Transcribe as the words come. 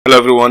Hello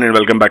everyone and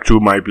welcome back to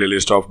my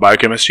playlist of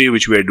biochemistry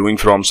which we are doing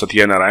from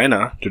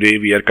Satyanarayana. Today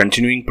we are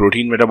continuing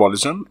protein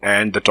metabolism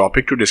and the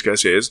topic to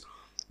discuss is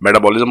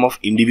metabolism of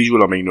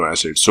individual amino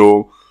acids.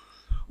 So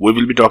we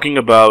will be talking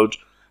about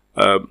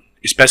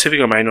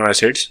specific amino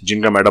acids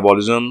जिनका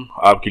metabolism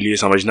आपके लिए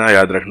समझना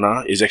याद रखना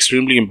is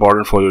extremely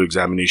important for your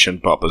examination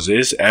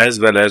purposes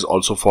as well as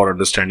also for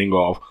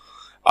understanding of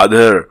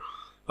other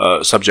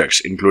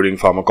subjects including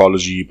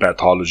pharmacology,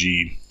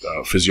 pathology,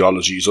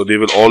 physiology. So they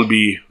will all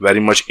be very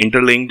much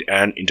interlinked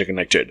and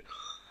interconnected.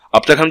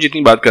 अब तक हम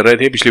जितनी बात कर रहे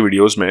थे पिछले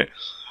वीडियोस में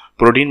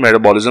protein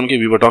metabolism के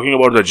we were talking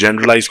about the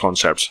generalized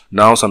concepts.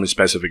 Now some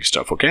specific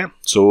stuff, okay?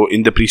 So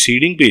in the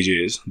preceding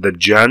pages, the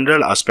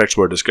general aspects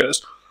were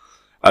discussed.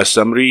 A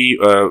summary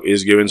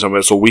is given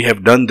somewhere. So we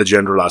have done the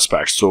general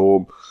aspects.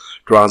 So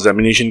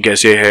transamination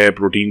कैसे है,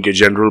 protein के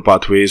general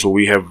pathways. So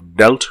we have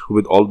dealt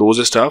with all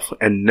those stuff,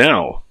 and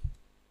now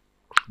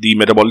the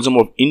metabolism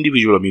of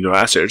individual amino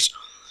acids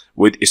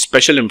with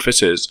special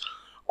emphasis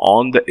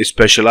on the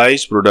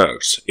specialized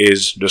products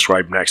is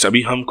described next.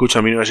 अभी हम कुछ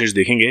amino acids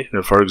देखेंगे.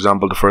 For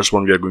example, the first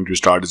one we are going to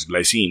start is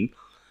glycine.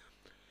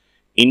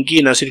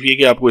 इनकी न सिर्फ ये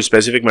कि आपको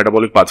specific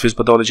metabolic pathways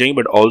पता होने चाहिए,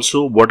 but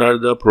also what are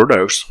the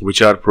products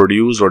which are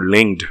produced or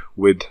linked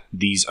with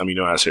these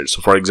amino acids.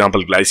 So for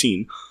example,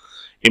 glycine.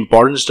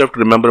 Important stuff to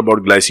remember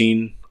about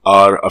glycine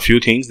are a few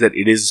things: that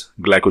it is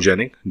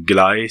glycogenic,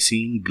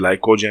 glycine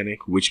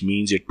glycogenic, which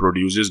means it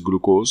produces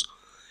glucose,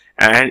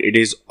 and it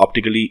is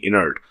optically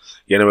inert.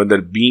 You know, when the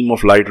beam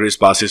of light rays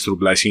passes through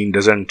glycine,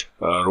 doesn't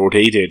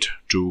rotate it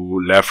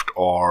to left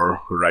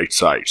or right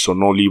side. So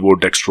no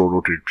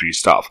levo-dextro-rotatory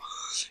stuff.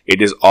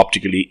 It is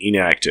optically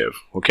inactive.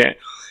 Okay,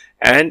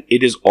 and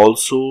it is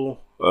also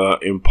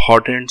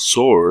important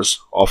source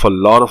of a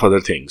lot of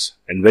other things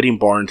and very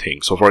important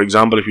things. So for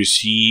example, if you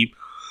see,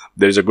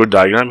 there is a good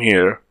diagram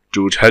here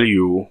to tell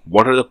you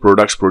what are the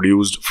products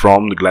produced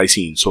from the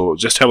glycine. So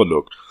just have a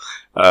look.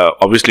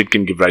 Obviously it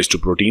can give rise to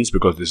proteins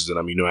because this is an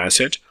amino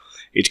acid.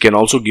 It can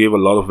also give a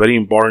lot of very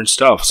important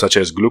stuff such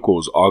as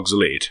glucose,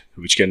 oxalate,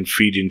 which can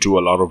feed into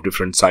a lot of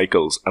different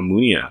cycles,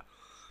 ammonia,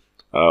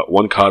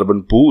 one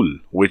carbon pool,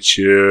 which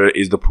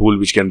is the pool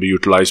which can be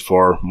utilized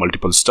for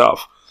multiple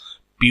stuff.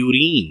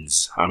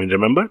 Purines, I mean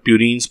remember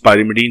purines,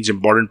 pyrimidines,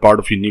 important part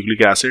of your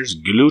nucleic acids,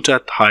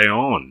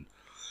 glutathione,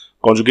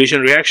 conjugation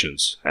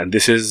reactions, and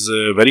this is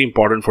very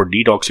important for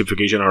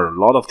detoxification or a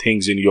lot of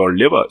things in your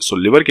liver. So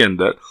liver के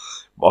अंदर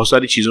बहुत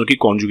सारी चीज़ों की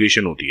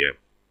conjugation होती है,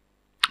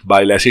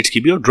 bile acids की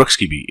भी और drugs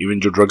की भी.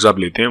 Even जो drugs आप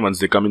लेते हैं,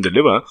 once they come in the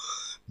liver,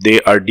 they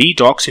are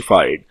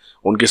detoxified.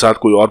 उनके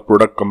साथ कोई और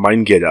product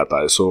combine किया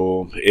जाता है. So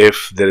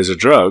if there is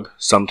a drug,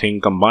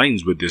 something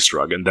combines with this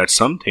drug, and that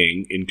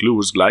something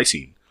includes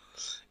glycine.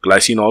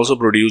 Glycine also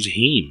produces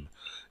heme.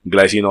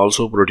 Glycine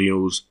also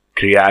produces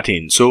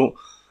creatine. So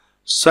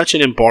such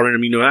an important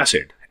amino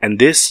acid, and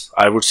this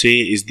I would say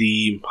is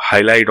the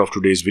highlight of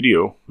today's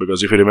video,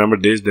 because if you remember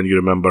this, then you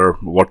remember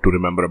what to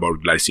remember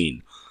about glycine.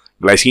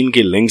 Glycine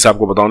के links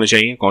आपको पता होने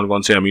चाहिए,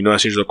 कौन-कौन से amino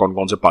acids और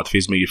कौन-कौन से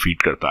pathways में ये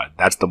feed करता है.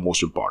 That's the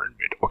most important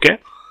bit. Okay.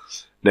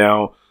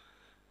 Now,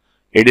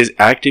 it is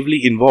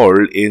actively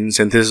involved in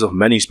synthesis of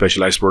many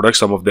specialized products.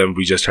 Some of them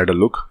we just had a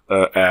look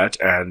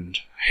at, and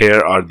here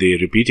are they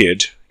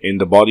repeated in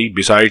the body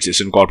besides its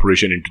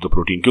incorporation into the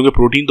protein. क्योंकि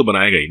protein तो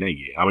बनाएगा ही ना,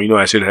 ये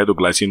amino acid है तो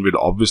glycine will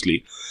obviously,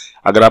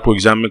 अगर आपको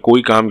exam में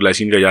कोई काम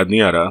glycine का याद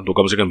नहीं आ रहा तो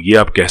कम से कम ये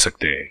आप कह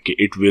सकते हैं कि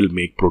it will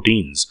make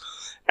proteins.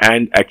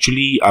 And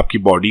actually आपकी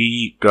body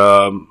का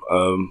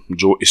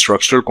जो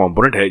structural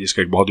component है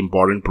जिसका एक बहुत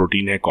important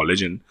protein है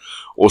collagen,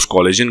 उस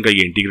collagen का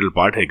ये integral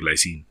part है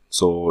glycine.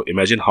 So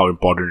imagine how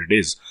important it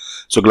is.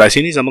 So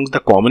glycine is amongst the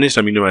commonest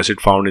amino acid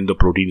found in the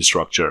protein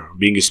structure,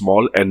 being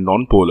small and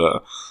non-polar,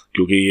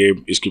 क्योंकि ये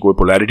इसकी कोई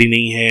polarity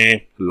नहीं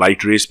है,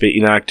 light rays पे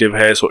inactive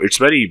है, so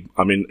it's very,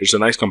 I mean, it's a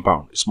nice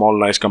compound, small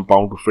nice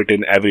compound to fit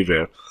in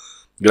everywhere.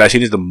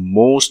 Glycine is the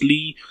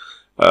mostly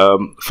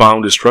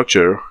found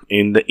structure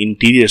in the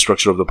interior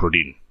structure of the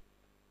protein.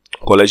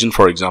 Collagen,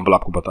 for example,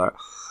 आपको पता है,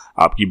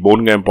 आपकी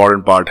bone का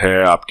important part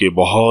है, आपके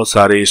बहुत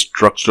सारे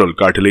structural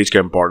cartilage का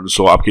इंपॉर्टेंट,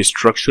 सो आपके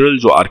स्ट्रक्चरल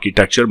जो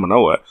आर्किटेक्चर बना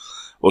हुआ है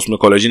उसमें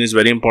कोलेजन इज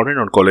वेरी इंपॉर्टेंट,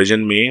 और कोलेजन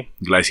में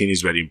glycine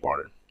is very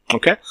important.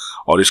 Okay,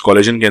 और इस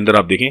कोलेजन के अंदर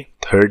आप देखें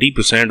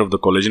 30% of the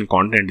collagen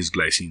content is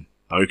glycine.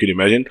 Now you can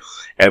imagine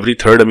every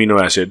third amino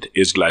acid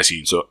is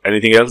glycine. So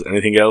anything else,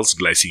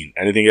 glycine.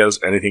 Anything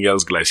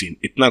else, glycine.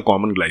 इतना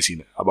common glycine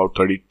है,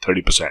 about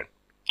 30%.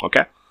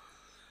 Okay.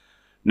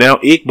 Now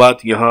एक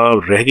बात यहाँ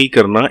रह गई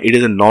करना, it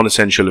is a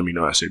non-essential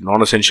amino acid.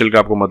 Non-essential का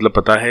आपको मतलब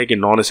पता है कि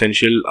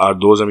non-essential are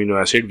those amino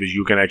acids which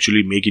you can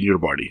actually make in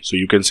your body. So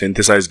you can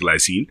synthesize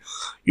glycine.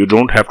 You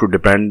don't have to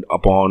depend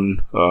upon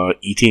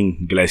eating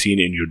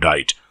glycine in your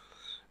diet.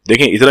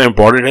 देखें इतना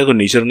important है तो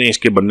नेचर ने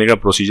इसके बनने का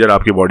procedure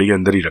आपके body के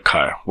अंदर ही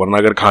रखा है, वरना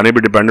अगर खाने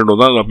पे डिपेंडेंट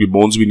होता तो आपकी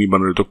बोन्स भी नहीं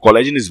बन रहे. तो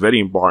collagen is very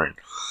important,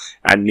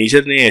 and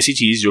nature ने ऐसी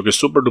चीज जो कि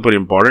सुपर डुपर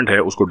इंपॉर्टेंट है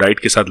उसको डाइट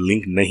के साथ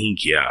लिंक नहीं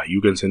किया.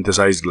 You can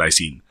synthesise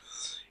glycine.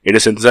 It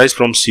is synthesized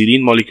from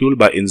serine molecule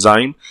by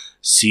enzyme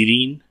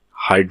serine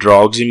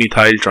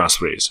hydroxymethyl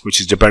transferase, which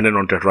is dependent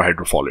on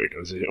tetrahydrofolate.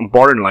 It's an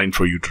important line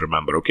for you to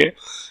remember, okay?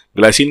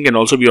 Glycine can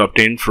also be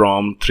obtained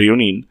from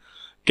threonine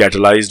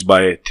catalyzed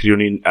by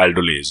threonine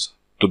aldolase.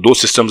 तो दो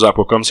systems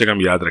आपको कम से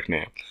कम याद रखने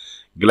हैं.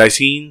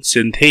 Glycine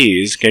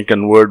synthase can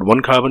convert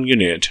one carbon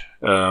unit,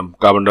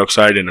 carbon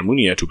dioxide and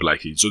ammonia to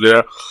glycine. So there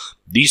are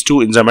these two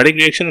enzymatic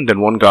reactions and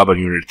then one carbon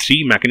unit.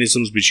 Three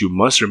mechanisms which you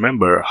must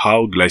remember how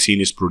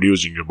glycine is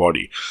produced in your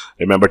body.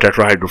 Remember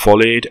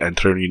tetrahydrofolate and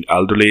threonine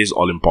aldolase,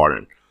 all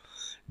important.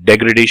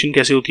 Degradation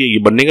कैसे होती है, ये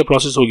बनने का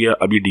process हो गया.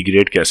 अभी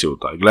degrade कैसे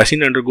होता है.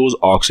 Glycine undergoes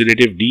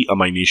oxidative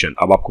डीअमाइनेशन.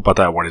 अब आपको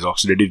पता है व्हाट इज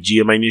ऑक्सीडेटिव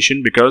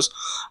डीअमाइनेशन, बिकॉज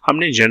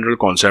हमने general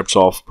concepts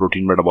of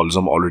protein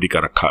metabolism already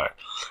कर रखा है.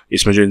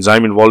 इसमें जो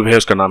एंजाइम इन्वॉल्व है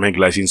उसका नाम है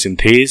glycine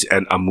synthase,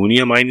 and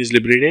ammonia mine is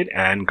liberated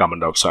and carbon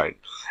dioxide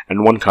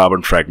and one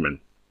carbon fragment.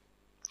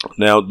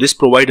 Now this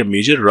provide a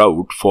major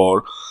route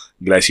for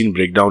glycine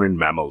breakdown in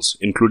mammals,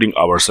 including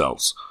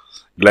ourselves.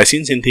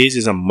 Glycine synthase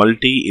is a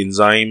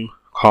multi-enzyme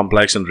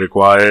complex and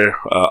require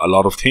a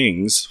lot of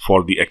things for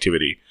the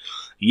activity.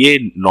 ये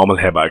normal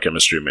है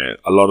biochemistry में.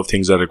 A lot of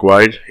things are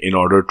required in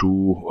order to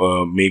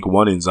make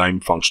one enzyme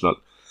functional.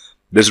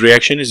 This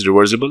reaction is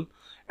reversible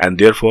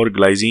and therefore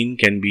glycine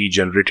can be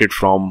generated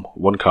from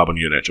one carbon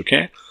unit.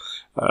 Okay,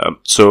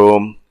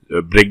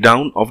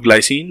 breakdown of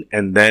glycine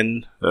and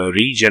then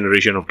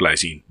regeneration of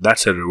glycine.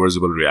 That's a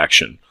reversible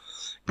reaction.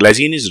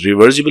 Glycine is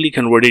reversibly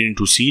converted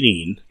into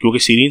serine, क्योंकि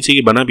serine से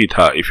ये बना भी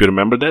था. If you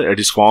remember that, it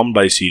is formed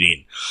by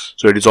serine.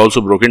 So it is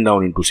also broken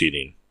down into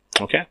serine.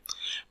 Okay.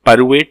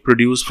 Pyruvate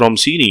produced from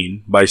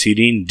serine by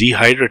serine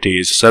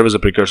dehydratase serve as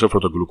a precursor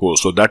for the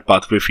glucose. So that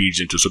pathway feeds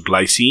into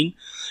glycine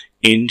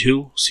into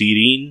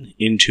serine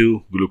into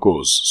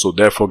glucose. So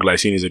therefore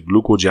glycine is a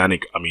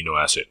glucogenic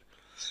amino acid.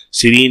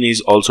 Serine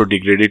is also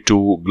degraded to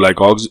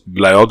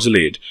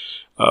glyoxylate,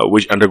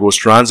 which undergoes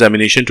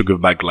transamination to give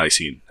back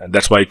glycine. And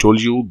that's why I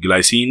told you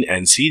glycine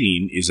and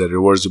serine is a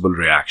reversible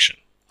reaction.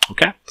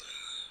 Okay?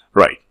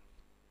 Right.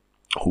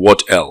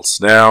 What else?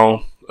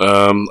 Now,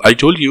 I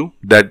told you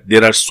that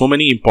there are so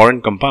many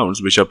important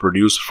compounds which are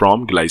produced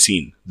from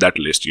glycine.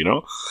 That list, you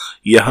know.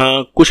 यहाँ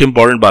कुछ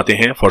important बातें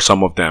हैं for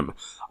some of them.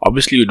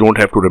 Obviously, you don't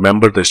have to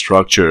remember the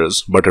structures,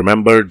 but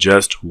remember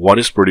just what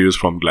is produced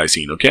from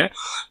glycine, okay?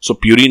 So,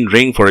 purine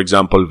ring, for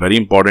example, very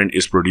important,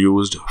 is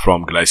produced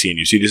from glycine.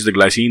 You see, this is the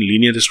glycine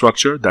linear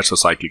structure. That's a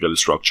cyclical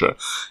structure.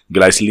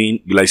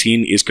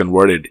 Glycine is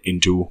converted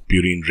into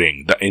purine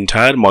ring. The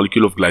entire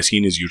molecule of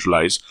glycine is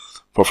utilized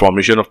for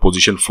formation of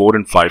position 4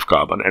 and 5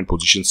 carbon and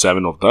position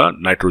 7 of the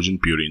nitrogen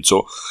purine.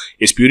 So,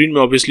 इस purine में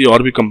obviously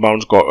और भी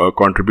compounds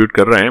contribute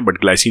कर रहे हैं, but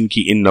glycine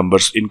की इन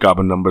numbers, इन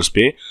carbon numbers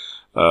पे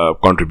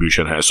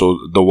contribution hai. So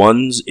the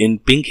ones in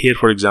pink here,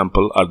 for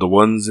example, are the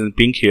ones in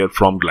pink here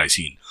from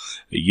glycine.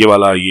 ये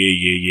वाला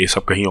ये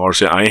सब कहीं और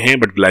से आए हैं,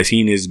 but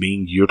glycine is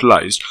being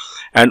utilized.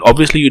 And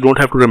obviously you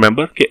don't have to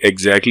remember कि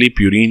exactly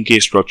purine के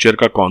structure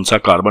का कौन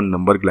सा carbon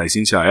number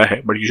glycine से आया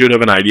है, but you should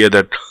have an idea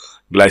that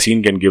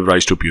glycine can give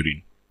rise to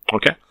purine.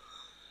 Okay.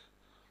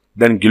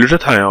 Then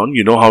glutathione,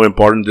 you know how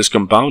important this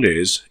compound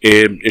is.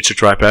 It's a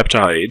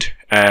tripeptide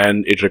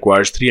and it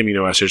requires 3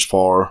 amino acids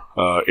for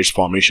its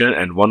formation,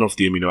 and one of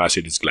the amino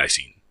acid is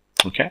glycine.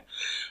 Okay.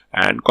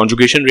 And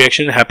conjugation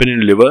reaction happen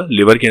in liver.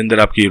 Liver के अंदर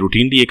आपकी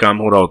routinely ये काम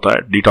हो रहा होता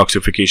है.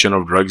 Detoxification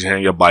of drugs हैं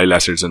या bile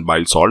acids and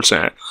bile salts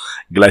हैं.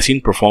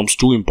 Glycine performs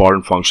 2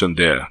 important functions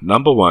there.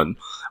 Number 1,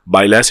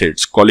 bile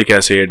acids, cholic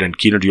acid and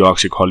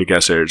chenodeoxycholic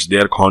acids, they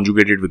are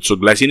conjugated with, so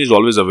glycine is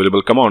always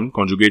available. Come on,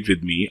 conjugate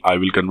with me. I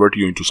will convert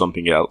you into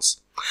something else.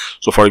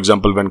 So for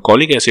example, when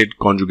cholic acid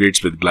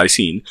conjugates with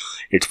glycine,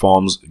 it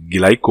forms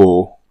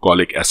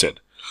glycocholic acid.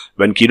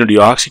 When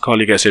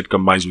chenodeoxycholic acid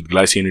combines with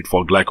glycine, it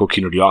forms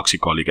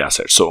glycochenodeoxycholic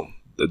acid. So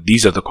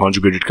these are the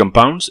conjugated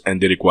compounds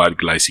and they require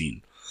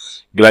glycine.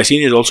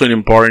 Glycine is also an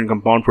important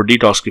compound for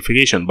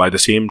detoxification by the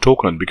same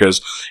token,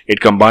 because it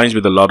combines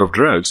with a lot of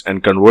drugs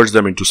and converts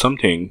them into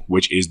something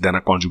which is then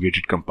a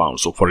conjugated compound.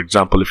 So for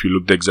example, if you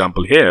look the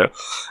example here,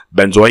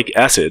 benzoic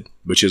acid,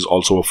 which is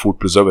also a food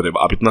preservative.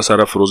 आप इतना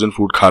सारा frozen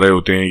food खा रहे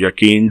होते हैं या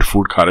canned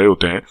food खा रहे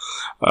होते हैं,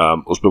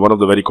 उसमें one of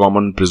the very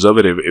common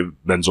preservative is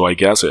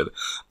benzoic acid.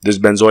 This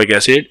benzoic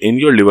acid in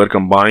your liver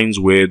combines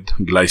with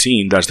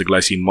glycine, that's the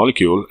glycine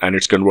molecule, and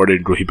it's converted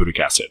into hippuric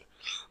acid.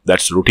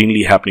 That's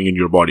routinely happening in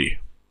your body.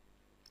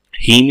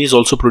 Heme is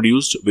also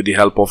produced with the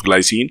help of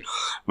glycine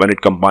when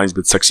it combines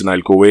with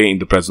succinyl-CoA in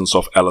the presence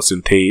of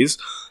allosynthetase,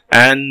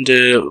 and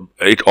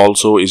it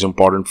also is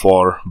important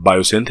for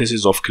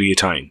biosynthesis of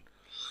creatine,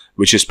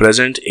 which is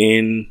present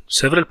in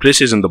several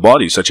places in the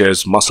body, such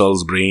as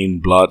muscles, brain,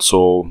 blood.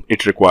 So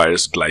it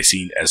requires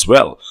glycine as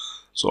well.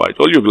 So I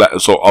told you,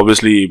 so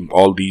obviously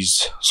all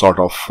these sort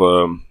of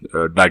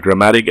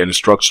diagrammatic and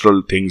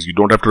structural things you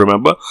don't have to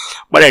remember,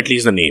 but at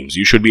least the names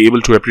you should be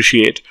able to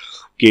appreciate.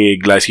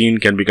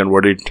 Glycine can be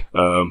converted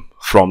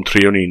from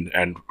threonine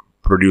and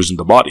produced in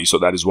the body. So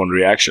that is one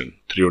reaction,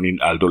 threonine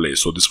aldolase.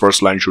 So this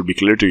first line should be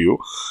clear to you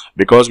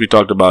because we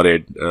talked about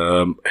it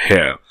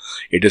here.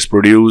 It is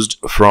produced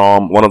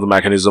from, one of the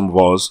mechanism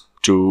was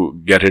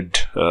to get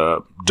it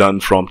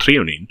done from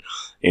threonine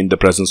in the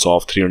presence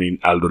of threonine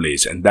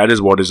aldolase, and that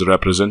is what is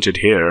represented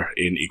here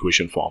in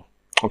equation form.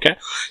 Okay,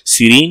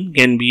 serine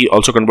can be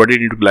also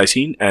converted into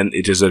glycine, and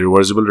it is a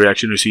reversible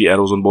reaction. You see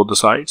arrows on both the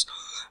sides.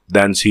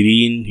 Then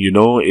serine,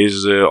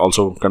 is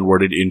also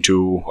converted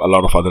into a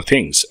lot of other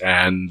things,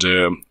 and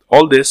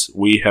all this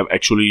we have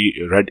actually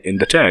read in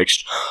the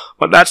text,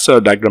 but that's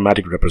a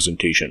diagrammatic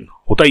representation.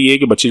 होता ये है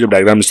कि बच्चे जब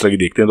diagram इस तरह की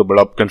देखते हैं तो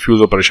बड़ा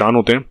कंफ्यूज और परेशान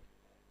होते हैं,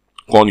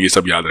 कौन ये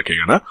सब याद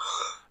रखेगा ना.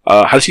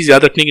 हर चीज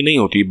याद रखने की नहीं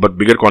होती, बट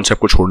बिगर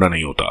कॉन्सेप्ट को छोड़ना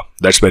नहीं होता.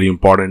 That's very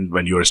important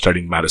when you are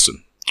studying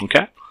medicine. Okay,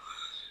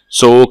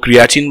 so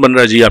creatine बन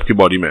रहा है जी आपकी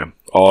बॉडी में,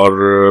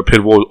 और फिर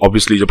वो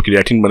ऑब्वियसली जब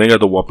क्रिएटिन बनेगा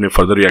तो वो अपने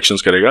फर्दर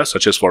रिएक्शंस करेगा,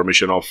 such as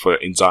formation of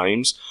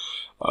enzymes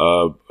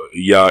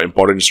या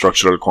इंपॉर्टेंट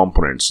स्ट्रक्चरल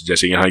कंपोनेंट्स.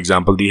 जैसे यहाँ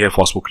एग्जांपल दी है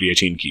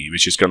फॉस्फोक्रिएटिन की,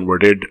 which is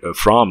converted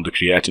from the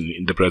creatine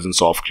in the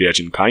presence of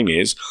creatine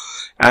kinase,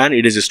 and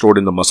it is stored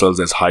in the muscles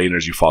as high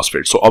energy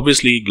phosphate. So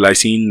obviously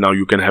glycine, now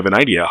you can have an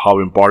idea how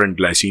important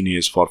glycine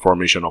is for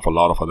formation of a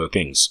lot of other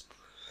things.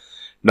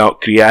 Now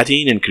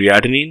creatine and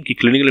creatinine की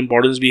clinical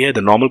importance भी है.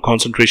 The normal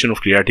concentration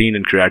of creatine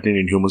and creatinine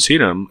in human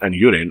serum and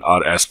urine are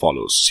as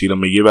follows.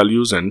 Serum में ये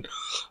values and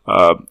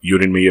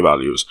urine में ये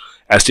values.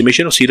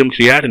 Estimation of serum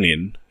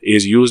creatinine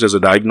is used as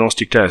a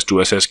diagnostic test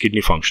to assess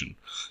kidney function.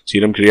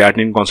 Serum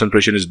creatinine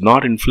concentration is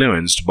not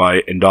influenced by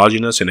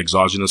endogenous and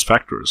exogenous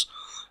factors,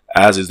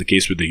 as is the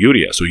case with the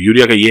urea. So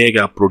urea का ये है कि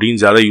आप protein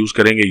ज़्यादा use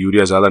करेंगे,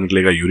 urea ज़्यादा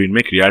निकलेगा urine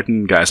में.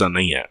 क्रिएटिन का ऐसा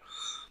नहीं है.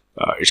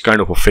 It's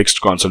kind of a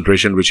fixed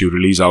concentration which you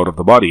release out of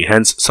the body.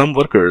 Hence, some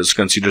workers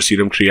consider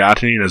serum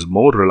creatinine as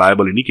more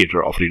reliable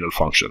indicator of renal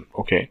function.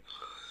 Okay,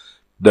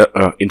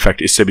 in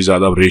fact, इससे भी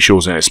ज़्यादा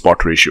ratios हैं,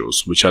 spot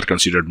ratios, which are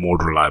considered more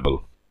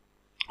reliable.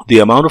 The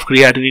amount of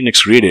creatinine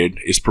excreted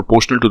is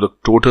proportional to the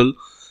total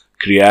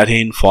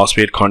creatine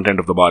phosphate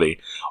content of the body.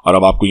 और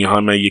अब आपको यहाँ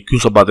मैं ये क्यों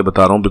सब बातें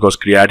बता रहा हूँ, बिकॉज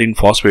क्रिएटिन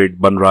फॉस्फेट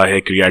बन रहा है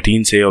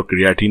क्रिएटिन से, और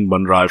क्रिएटिन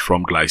बन रहा है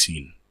फ्रॉम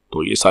ग्लाइसिन.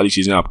 तो ये सारी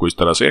चीजें आपको इस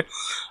तरह से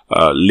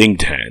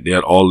लिंक्ड हैं. They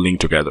are all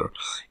linked together.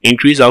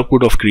 Increase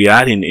output of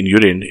creatine in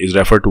urine is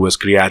referred to as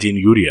creatine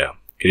urea.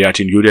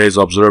 Creatine urea is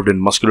observed in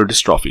muscular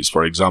dystrophies,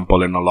 for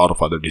example, and a lot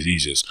of other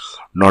diseases.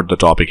 Not the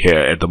topic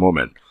here at the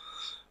moment.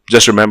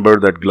 Just remember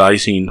that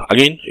glycine,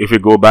 again, if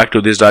we go back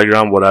to this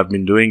diagram, what I've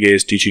been doing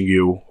is teaching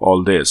you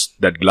all this.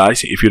 That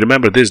glycine, if you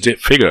remember this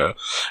figure,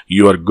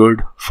 you are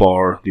good for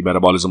the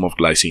metabolism of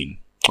glycine.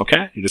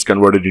 Okay? It is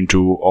converted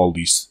into all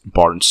these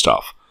important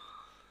stuff.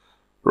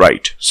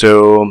 Right. So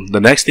the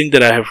next thing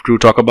that I have to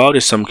talk about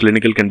is some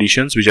clinical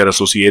conditions which are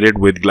associated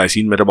with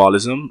glycine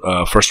metabolism.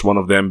 First one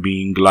of them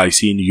being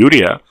glycine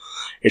urea.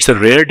 It's a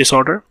rare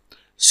disorder.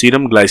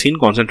 Serum glycine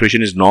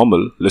concentration is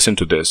normal. Listen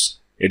to this.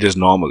 It is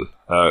normal.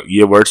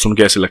 ये word सुन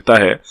के ऐसे लगता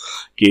है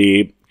कि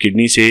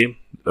kidney से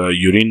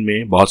urine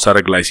में बहुत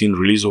सारा ग्लाइसिन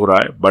रिलीज हो रहा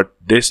है, but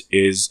this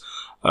is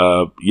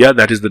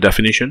that is the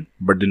definition,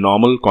 but the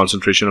normal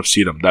concentration of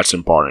serum,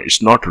 that's important.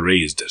 It's not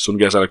raised. सुन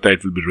के ऐसा लगता है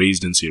it will be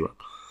raised in serum,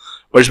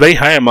 but it's very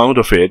high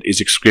amount of it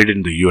is excreted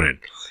in the urine.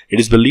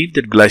 It is believed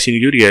that glycine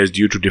urea is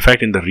due to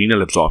defect in the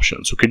renal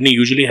absorption. So kidney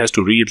usually has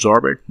to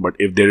reabsorb it,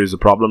 but if there is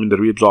a problem in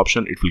the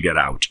reabsorption, it will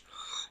get out.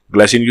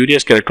 Glycine urea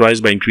is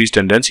characterized by increased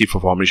tendency for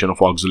formation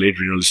of oxalate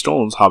renal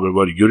stones.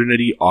 However,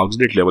 urinary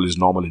oxalate level is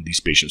normal in these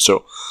patients. So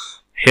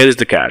here is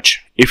the catch.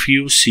 If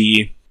you see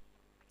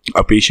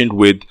a patient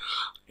with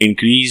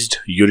increased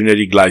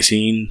urinary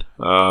glycine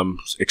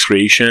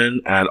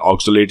excretion and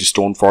oxalate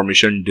stone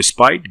formation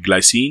despite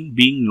glycine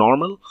being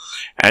normal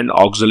and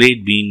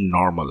oxalate being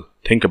normal,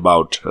 think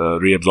about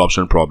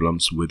reabsorption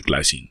problems with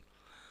glycine.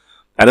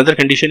 Another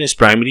condition is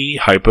primary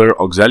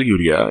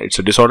hyperoxaluria. It's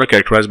a disorder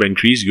characterized by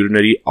increased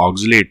urinary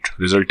oxalate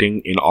resulting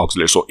in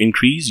oxalate. So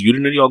increased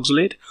urinary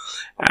oxalate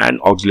and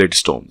oxalate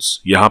stones.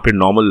 यहाँ पे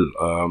normal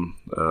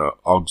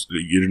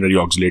urinary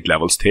oxalate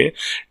levels थे.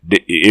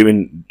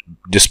 Even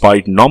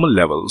despite normal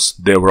levels,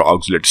 there were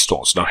oxalate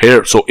stones. Now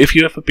here, so if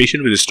you have a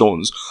patient with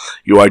stones,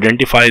 you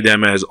identify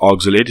them as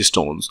oxalate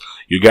stones.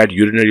 You get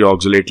urinary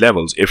oxalate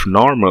levels. If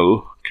normal,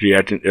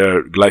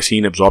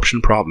 glycine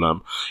absorption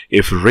problem.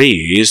 If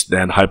raised,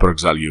 then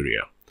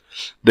hyperoxaluria.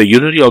 The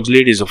urinary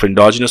oxalate is of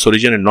endogenous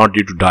origin and not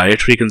due to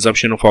dietary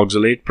consumption of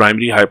oxalate.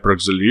 Primary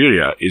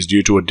hyperoxaluria is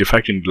due to a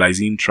defect in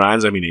glycine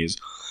transaminase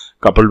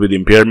coupled with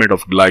impairment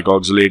of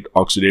glycoxylate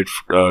oxidate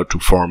to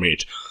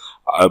formate.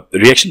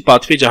 Reaction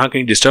pathway जहाँ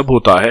कहीं disturb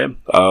होता है,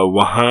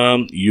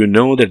 वहाँ you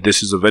know that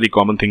this is a very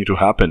common thing to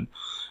happen.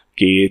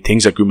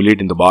 Things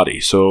accumulate in the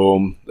body. So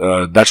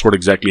that's what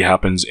exactly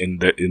happens in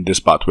this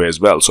pathway as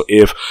well. So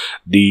if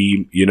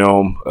the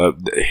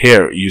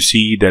here you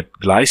see that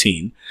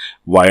glycine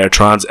via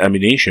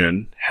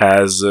transamination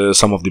has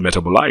some of the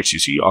metabolites, you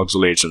see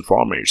oxalates and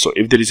formates. So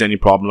if there is any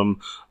problem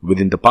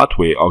within the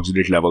pathway,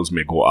 oxalate levels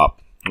may go up.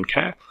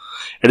 Okay.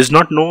 It is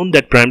not known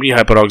that primary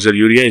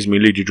hyperoxaluria is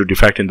mainly due to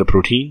defect in the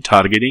protein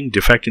targeting,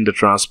 defect in the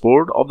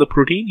transport of the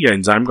protein. Yeah,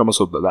 enzyme का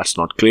मतलब that's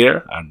not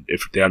clear, and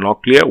if they are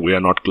not clear, we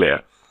are not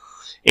clear.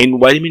 In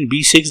vitamin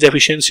B6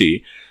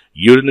 deficiency,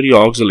 urinary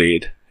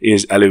oxalate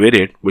is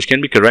elevated, which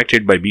can be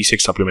corrected by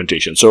B6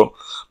 supplementation. So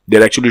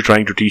they're actually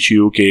trying to teach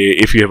you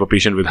that if you have a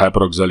patient with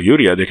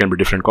hyperoxaluria, there can be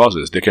different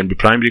causes. There can be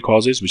primary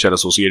causes which are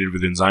associated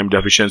with enzyme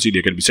deficiency.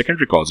 There can be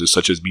secondary causes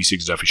such as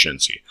B6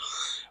 deficiency.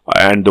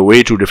 And the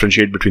way to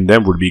differentiate between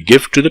them would be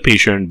give to the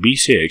patient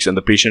B6 and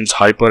the patient's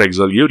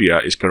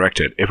hyperoxaluria is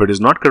corrected. If it is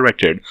not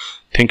corrected,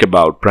 think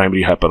about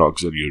primary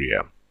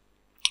hyperoxaluria.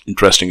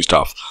 Interesting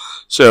stuff.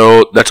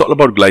 So that's all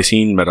about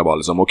glycine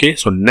metabolism. Okay,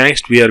 so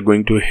next we are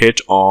going to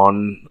hit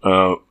on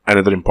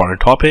another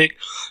important topic,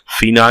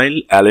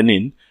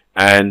 phenylalanine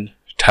and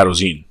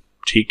tyrosine.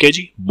 ठीक है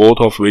जी, both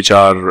of which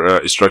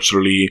are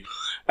structurally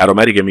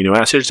aromatic amino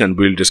acids, and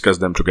we'll discuss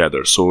them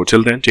together. So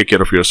till then, take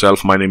care of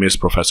yourself. My name is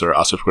Professor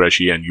Asif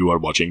Qureshi and you are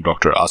watching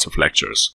Dr. Asif Lectures.